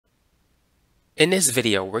In this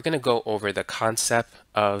video, we're going to go over the concept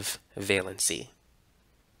of valency.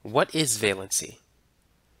 What is valency?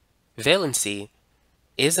 Valency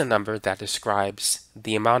is a number that describes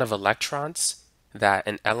the amount of electrons that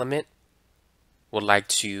an element would like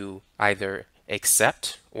to either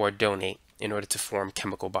accept or donate in order to form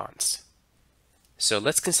chemical bonds. So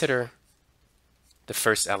let's consider the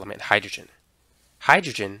first element, hydrogen.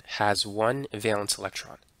 Hydrogen has one valence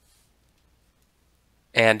electron.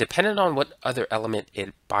 And depending on what other element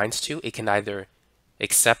it binds to, it can either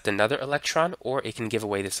accept another electron or it can give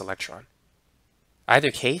away this electron.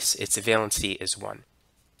 Either case, its valency is 1.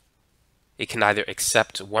 It can either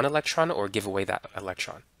accept one electron or give away that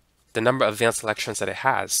electron. The number of valence electrons that it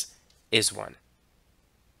has is 1.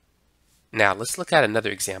 Now let's look at another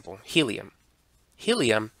example, helium.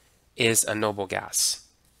 Helium is a noble gas.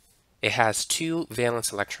 It has 2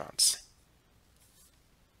 valence electrons.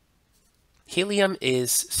 Helium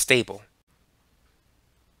is stable.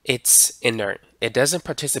 It's inert. It doesn't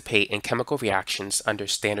participate in chemical reactions under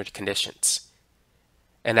standard conditions.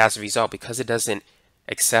 And as a result, because it doesn't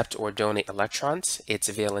accept or donate electrons, its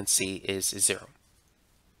valency is 0.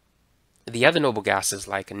 The other noble gases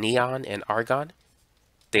like neon and argon,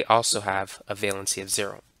 they also have a valency of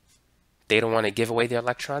 0. They don't want to give away their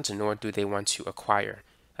electrons, nor do they want to acquire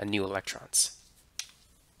new electrons.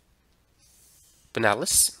 But now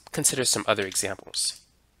let's consider some other examples.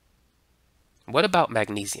 What about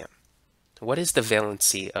magnesium? What is the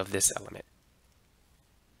valency of this element?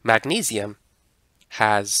 Magnesium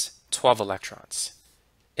has 12 electrons.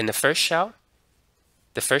 In the first shell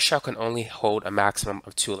can only hold a maximum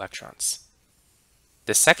of 2 electrons.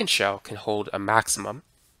 The second shell can hold a maximum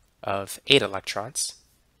of 8 electrons.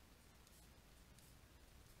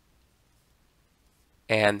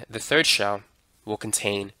 And the third shell will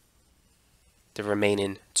contain the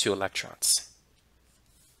remaining 2 electrons.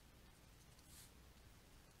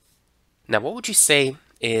 Now, what would you say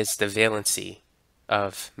is the valency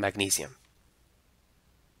of magnesium?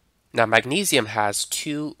 Now, magnesium has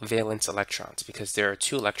 2 valence electrons because there are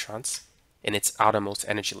 2 electrons in its outermost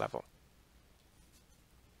energy level.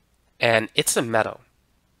 And it's a metal.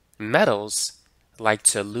 Metals like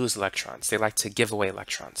to lose electrons. They like to give away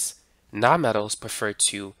electrons. Nonmetals prefer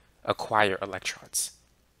to acquire electrons.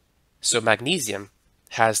 So magnesium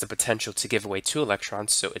has the potential to give away 2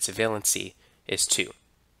 electrons, so its valency is 2.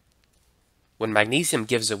 When magnesium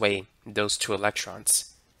gives away those 2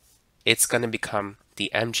 electrons, it's going to become the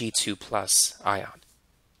Mg2+ ion,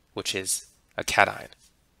 which is a cation.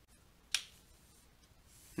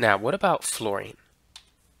 Now, what about fluorine?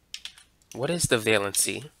 What is the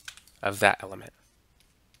valency of that element?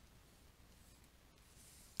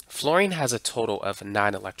 Fluorine has a total of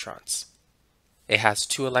 9 electrons. It has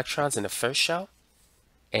 2 electrons in the first shell,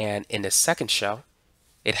 and in the second shell,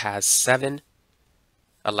 it has 7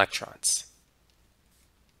 electrons.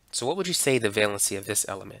 So what would you say the valency of this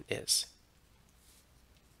element is?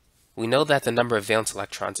 We know that the number of valence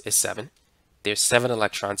electrons is 7. There's 7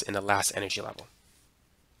 electrons in the last energy level.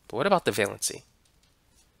 But what about the valency?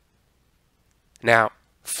 Now,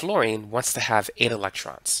 fluorine wants to have 8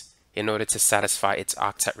 electrons in order to satisfy its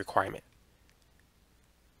octet requirement.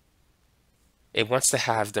 It wants to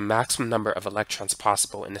have the maximum number of electrons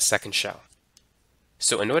possible in the second shell.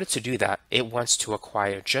 So in order to do that, it wants to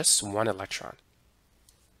acquire just 1 electron.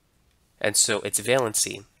 And so its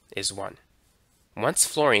valency is 1. Once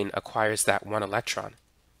fluorine acquires that 1 electron,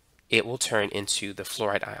 it will turn into the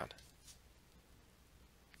fluoride ion.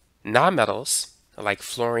 Nonmetals, like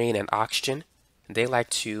fluorine and oxygen, they like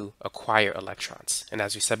to acquire electrons. And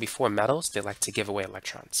as we said before, metals, they like to give away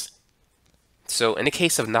electrons. So in the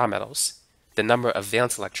case of nonmetals, the number of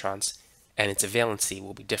valence electrons and its valency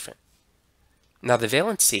will be different. Now the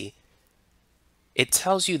valency, it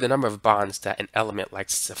tells you the number of bonds that an element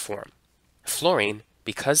likes to form. Fluorine,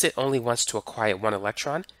 because it only wants to acquire 1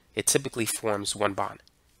 electron, it typically forms 1 bond.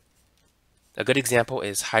 A good example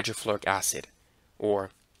is hydrofluoric acid or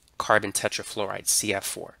carbon tetrafluoride,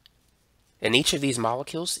 CF4. In each of these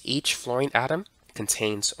molecules, each fluorine atom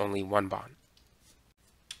contains only 1 bond.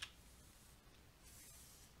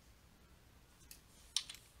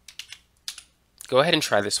 Go ahead and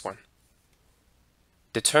try this one.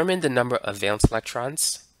 Determine the number of valence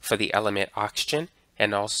electrons for the element oxygen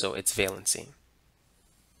and also its valency.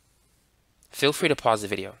 Feel free to pause the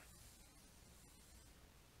video.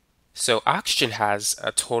 So oxygen has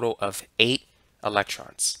a total of 8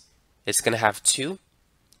 electrons. It's going to have 2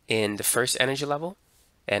 in the first energy level,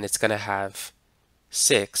 and it's going to have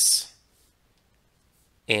 6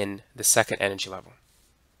 in the second energy level.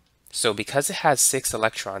 So because it has 6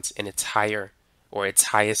 electrons in its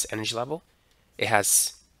highest energy level, it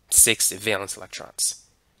has 6 valence electrons.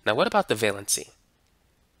 Now what about the valency?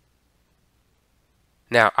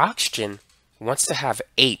 Now oxygen wants to have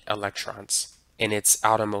 8 electrons in its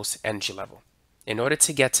outermost energy level. In order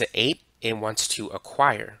to get to 8, it wants to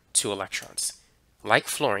acquire 2 electrons. Like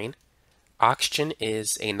fluorine, oxygen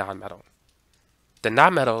is a nonmetal. The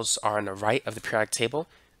nonmetals are on the right of the periodic table.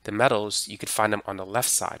 The metals, you could find them on the left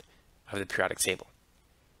side of the periodic table.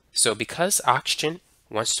 So because oxygen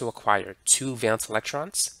wants to acquire 2 valence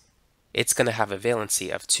electrons, it's going to have a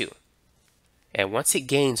valency of 2. And once it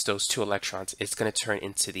gains those 2 electrons, it's going to turn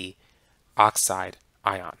into the oxide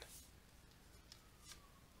ion.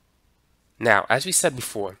 Now, as we said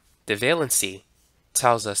before, the valency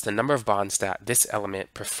tells us the number of bonds that this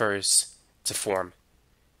element prefers to form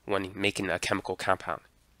when making a chemical compound.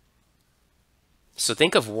 So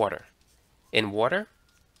think of water. In water,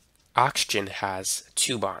 oxygen has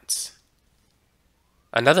 2 bonds.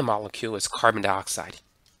 Another molecule is carbon dioxide.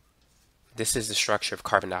 This is the structure of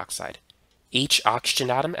carbon dioxide. Each oxygen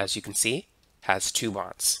atom, as you can see, has 2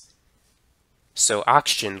 bonds. So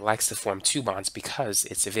oxygen likes to form 2 bonds because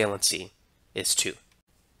its valency is 2.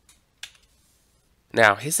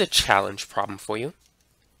 Now, here's a challenge problem for you.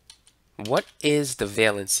 What is the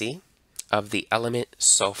valency of the element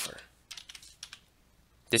sulfur?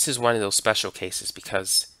 This is one of those special cases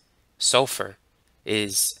because sulfur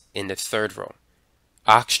is in the 3rd row.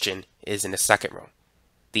 Oxygen is in the 2nd row.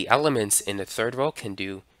 The elements in the 3rd row can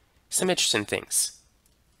do some interesting things.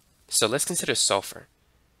 So let's consider sulfur.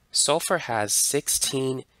 Sulfur has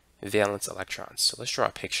 16 valence electrons. So let's draw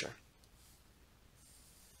a picture.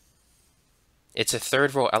 It's a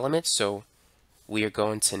 3rd row element, so we are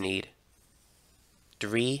going to need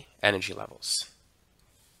 3 energy levels.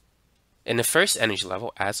 In the first energy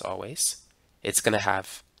level, as always, it's going to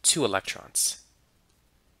have 2 electrons.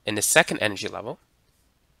 In the second energy level,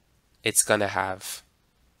 it's going to have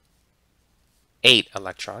 8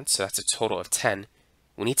 electrons, so that's a total of 10.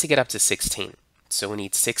 We need to get up to 16, so we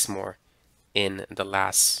need 6 more in the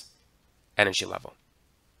last energy level.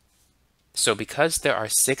 So because there are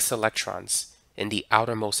 6 electrons in the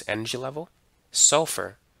outermost energy level,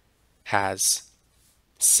 sulfur has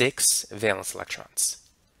 6 valence electrons.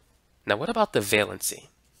 Now what about the valency?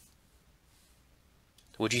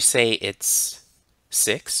 Would you say it's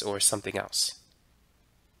 6 or something else?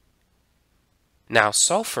 Now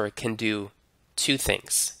sulfur can do 2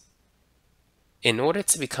 things. In order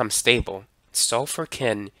to become stable, sulfur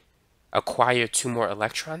can acquire 2 more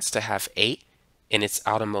electrons to have 8 in its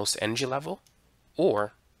outermost energy level,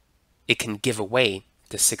 or it can give away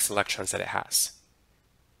the 6 electrons that it has.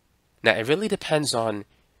 Now it really depends on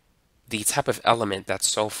the type of element that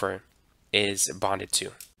sulfur is bonded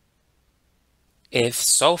to. If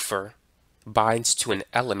sulfur binds to an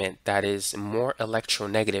element that is more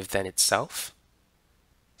electronegative than itself,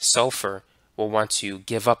 sulfur will want to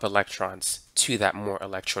give up electrons to that more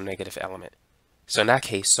electronegative element. So in that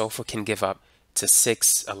case, sulfur can give up to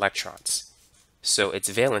 6 electrons. So its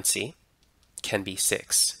valency can be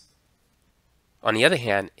 6. On the other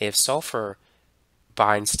hand, if sulfur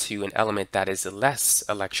binds to an element that is less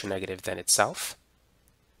electronegative than itself,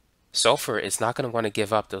 sulfur is not going to want to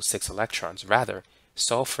give up those 6 electrons. Rather,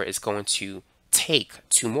 sulfur is going to take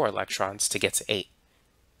 2 more electrons to get to 8.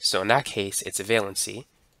 So in that case, its valency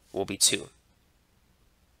will be 2.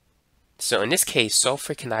 So in this case,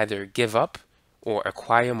 sulfur can either give up or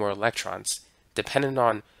acquire more electrons, depending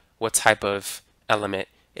on what type of element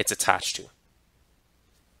it's attached to.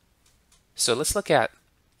 So let's look at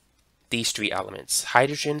these 3 elements: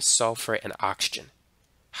 hydrogen, sulfur, and oxygen.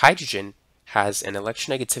 Hydrogen has an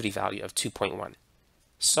electronegativity value of 2.1.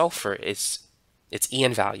 Sulfur its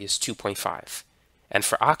EN value is 2.5. And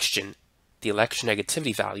for oxygen, the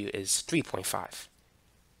electronegativity value is 3.5.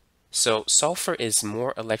 So sulfur is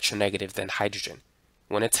more electronegative than hydrogen.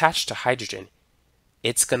 When attached to hydrogen,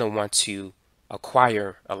 it's going to want to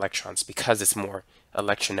acquire electrons because it's more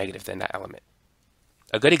electronegative than that element.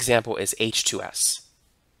 A good example is H2S,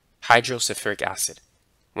 hydrosulfuric acid.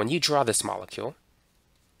 When you draw this molecule,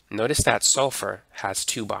 notice that sulfur has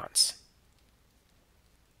 2 bonds.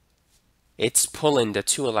 It's pulling the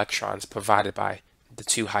 2 electrons provided by the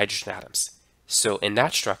 2 hydrogen atoms. So in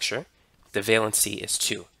that structure, the valency is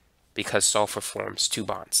 2 because sulfur forms 2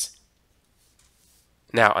 bonds.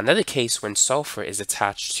 Now, another case when sulfur is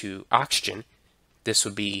attached to oxygen, this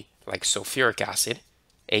would be like sulfuric acid,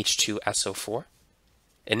 H2SO4.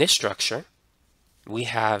 In this structure, we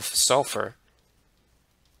have sulfur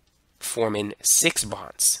forming 6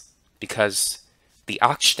 bonds because the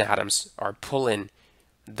oxygen atoms are pulling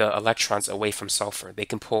the electrons away from sulfur. They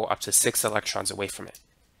can pull up to 6 electrons away from it.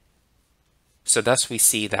 So thus we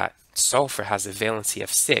see that sulfur has a valency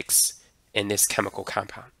of 6 in this chemical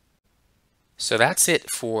compound. So that's it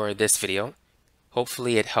for this video.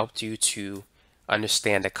 Hopefully it helped you to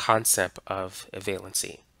understand the concept of a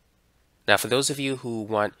valency. Now, for those of you who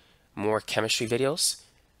want more chemistry videos,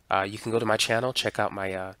 you can go to my channel, check out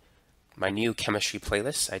my new chemistry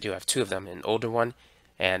playlist. I do have 2 of them, an older one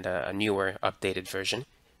and a newer updated version.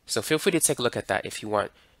 So feel free to take a look at that if you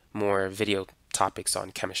want more video topics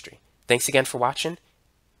on chemistry. Thanks again for watching,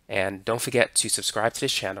 and don't forget to subscribe to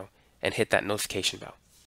this channel and hit that notification bell.